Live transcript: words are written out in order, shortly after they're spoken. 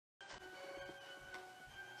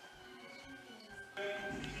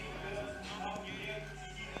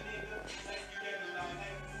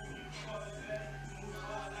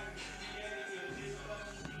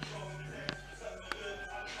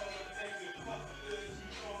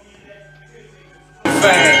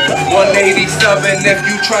180 subbing if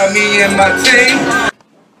you try me and my team.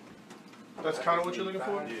 That's kind of what you're looking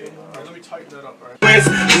for? Yeah. Alright, let me tighten that up, alright?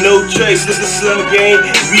 No trace, this is Slug game.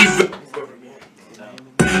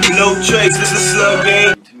 No trace, this is Slug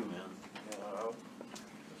game.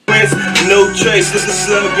 No trace, this is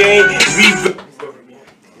Slug game.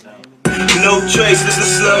 No trace, this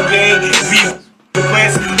is Slug game.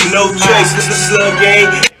 No trace, this is Slug game.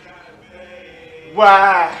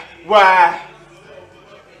 Why?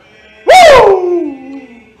 Woo!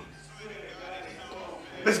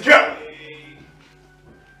 Let's go!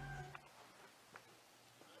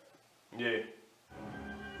 Yeah.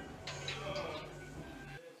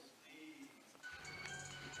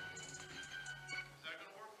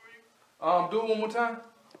 Do it one more time.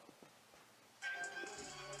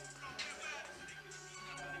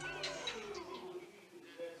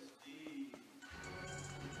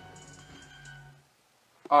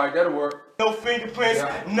 Alright, that'll work. No fingerprints,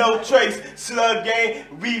 no trace, Slug game,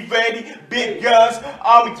 we ready, big guns,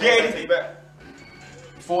 Armageddon.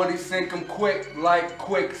 40 sink 'em quick like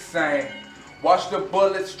quicksand. Watch the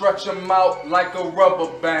bullets stretch 'em out like a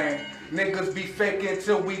rubber band. Niggas be faking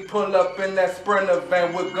till we pull up in that Sprinter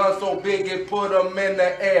van with guns so big it put 'em in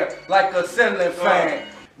the air like a ceiling fan.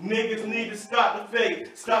 Niggas need to stop the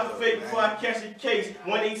fake. Stop the fake before I catch a case.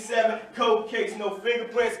 187 cold case, no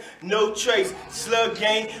fingerprints, no trace. Slug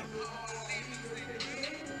gang.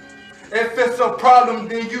 If it's a problem,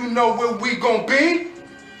 then you know where we gon' be.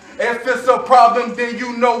 If it's a problem, then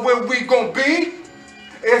you know where we gon' be.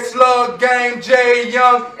 It's Slug Game, J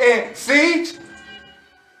Young, and Siege.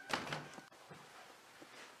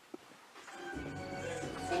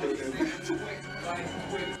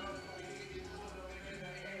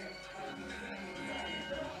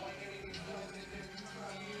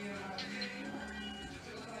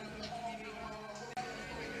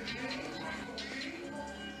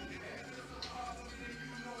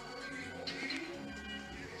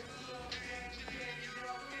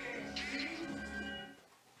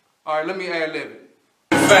 Alright, let me ad-lib it.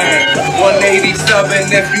 180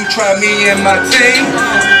 subbing if you try me and my team.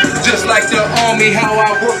 Just like the army, how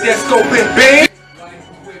I work that scope and beam.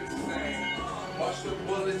 Watch the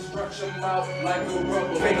bullets stretch 'em out like a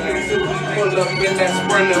rubber band. Till we pull up in that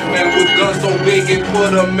Sprinter van with guns so big it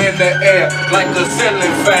put 'em in the air like a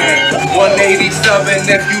ceiling fan. 180 subbing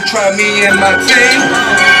if you try me and my team.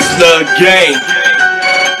 Slug gang.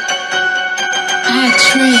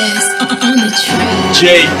 On the train. J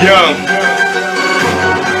Young.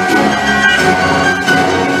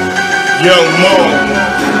 Young Mo.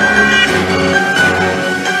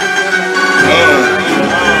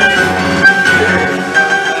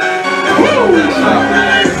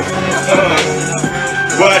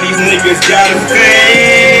 Why these niggas gotta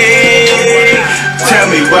fade? Tell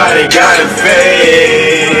me why they gotta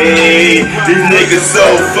fade. These niggas so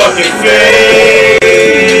fucking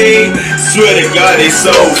fake. Swear to God they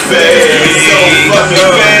so fake. So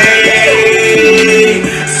fucking fake.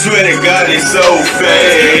 Swear to God they so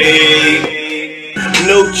fake.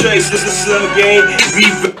 No trace, this is Slug game.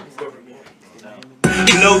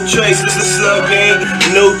 No trace, this is Slug game.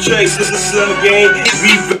 No trace, this is Slug game.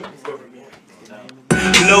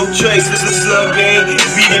 No trace, this is Slug game.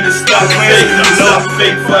 We in the stock fake. No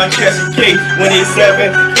fake fun, catch a cake.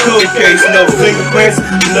 187 cold case. No fingerprints,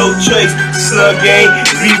 no trace. Slug game.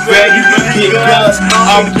 We ready, big guns.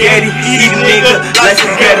 Armageddon, eat a nigga like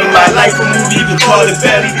spaghetti. My life a movie, you can call it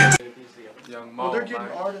belly. Young Mo, Well, they're getting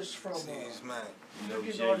artists from DC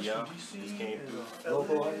and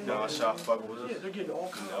local artists. Nah, shot fuck with us. Yeah, they're getting all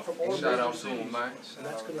kinds from all shout out major soon, cities. man. And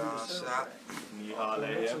that's going to be the sound. You holler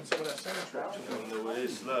at him. Some of that soundtrack. You know what it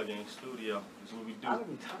is, Slug Gang Studio. That's what we do. That'll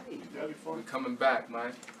be tight. That'll be fun. We coming back,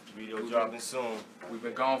 man. Video dropping soon. We've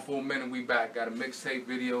been gone for a minute, we back. Got a mixtape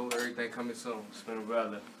video, everything coming soon.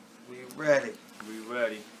 Spinrilla. We ready. We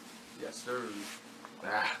ready. Yes, sir.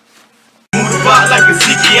 Move the rock like a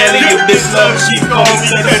Ezekiel, your bitch love, she call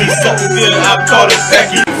me Teddy Suckerville, I call her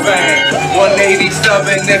Becky. 180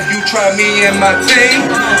 subbing if you try me and my team.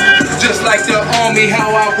 Just like the army, how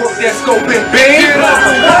I work that scope and beam.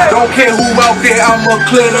 Don't care who out there, I'ma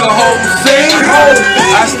clear the whole scene.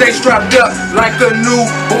 I stay strapped up like a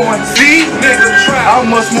newborn. See, I'm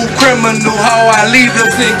a smooth criminal, how I leave them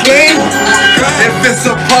in clean. If it's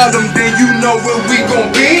a problem, then you know where we gon'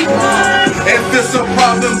 be. If it's a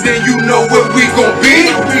problem, then you know where we gon' be.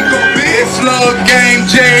 It's Slug Game,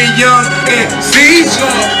 J Young, and C.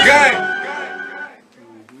 Slug Game.